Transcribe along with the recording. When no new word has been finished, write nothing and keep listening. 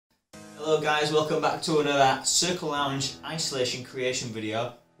Hello guys, welcome back to another Circle Lounge isolation creation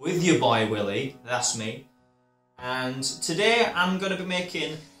video with Yah Boi WillE, that's me. And today I'm going to be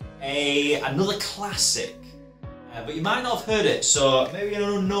making another classic, but you might not have heard it, so maybe an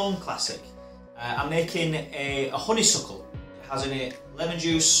unknown classic. I'm making a honeysuckle. It has in it lemon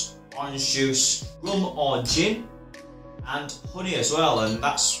juice, orange juice, rum or gin, and honey as well, and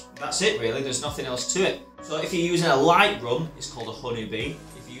that's it really, there's nothing else to it. So if you're using a light rum, it's called a Honeybee.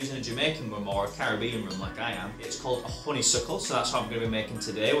 If you're using a Jamaican rum or a Caribbean rum like I am, it's called a honeysuckle, so that's what I'm going to be making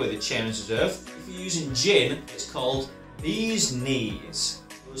today with a Chairman's Reserve. If you're using gin, it's called bee's knees.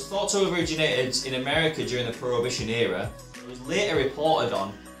 It was thought to have originated in America during the Prohibition era. It was later reported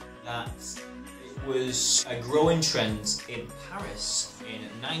on that it was a growing trend in Paris in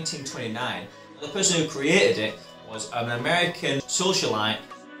 1929. The person who created it was an American socialite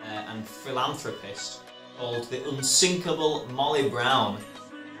and philanthropist called the unsinkable Molly Brown.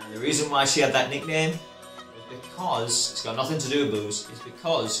 And the reason why she had that nickname was because, it's got nothing to do with booze, it's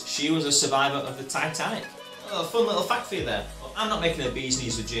because she was a survivor of the Titanic. Oh, a fun little fact for you there. But I'm not making a bee's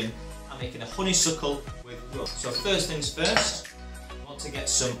knees with gin, I'm making a honeysuckle with rum. So first things first, you want to get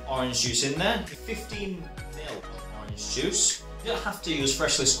some orange juice in there. 15 ml of orange juice. You don't have to use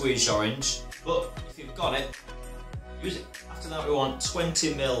freshly squeezed orange, but if you've got it, use it. After that we want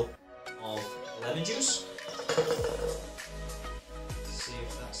 20 ml of lemon juice. Let's see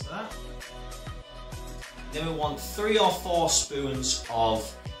if that's that. Then we want 3 or 4 spoons of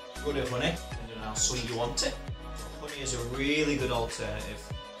ruddy honey, depending on how sweet you want it. So honey is a really good alternative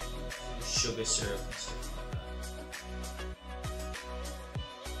to sugar syrup and stuff like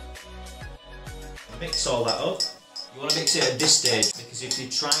that. Mix all that up. You want to mix it at this stage, because if you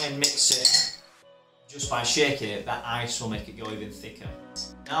try and mix it just by shaking it, that ice will make it go even thicker.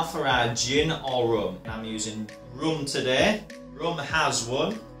 Now for our gin or rum. I'm using rum today. Rum has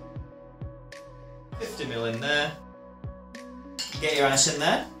one. 50 ml in there. Get your ice in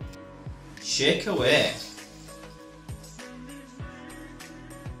there. Shake away.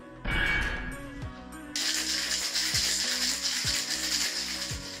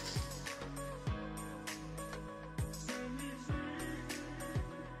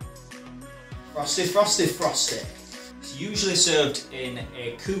 Frosty, frosty, frosty. It's usually served in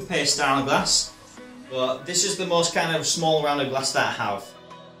a coupe style glass, but this is the most kind of small rounded glass that I have.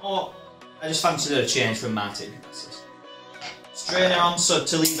 Or I just fancied a change from my tin glasses. Strainer on, so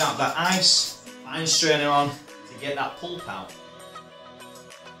to leave out that ice, fine strainer on to get that pulp out.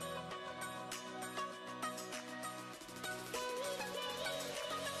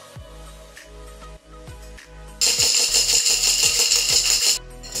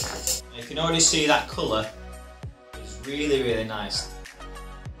 You can already see that colour is really, really nice.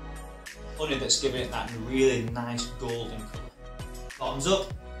 Honey that's giving it that really nice golden colour. Bottoms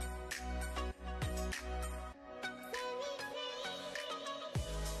up.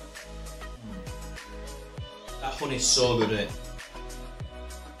 That honey's so good, isn't it?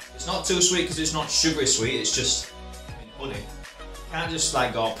 It's not too sweet because it's not sugary sweet, it's just honey. You can't just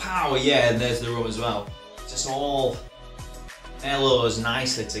like go, pow, yeah, and there's the rum as well. It's just all mellows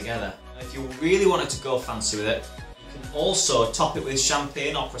nicely together. If you really wanted to go fancy with it, you can also top it with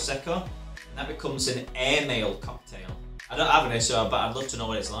champagne or prosecco, and that becomes an airmail cocktail. I don't have any, but I'd love to know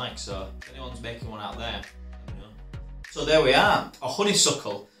what it's like, so if anyone's making one out there, let me know. So there we are, a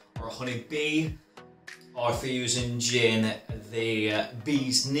honeysuckle or a honeybee, or if you're using gin, the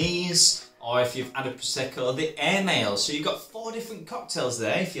bee's knees, or if you've added prosecco, the airmail. So you've got 4 different cocktails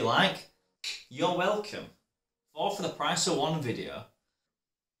there if you like. You're welcome. 4 for the price of 1 video.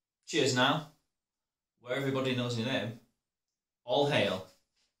 Cheers now, where everybody knows your name. All hail.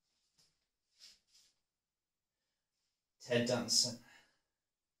 Ted Danson.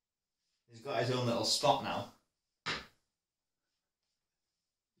 He's got his own little spot now.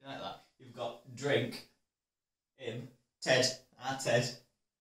 You like that? You've got drink, him, Ted, Ted.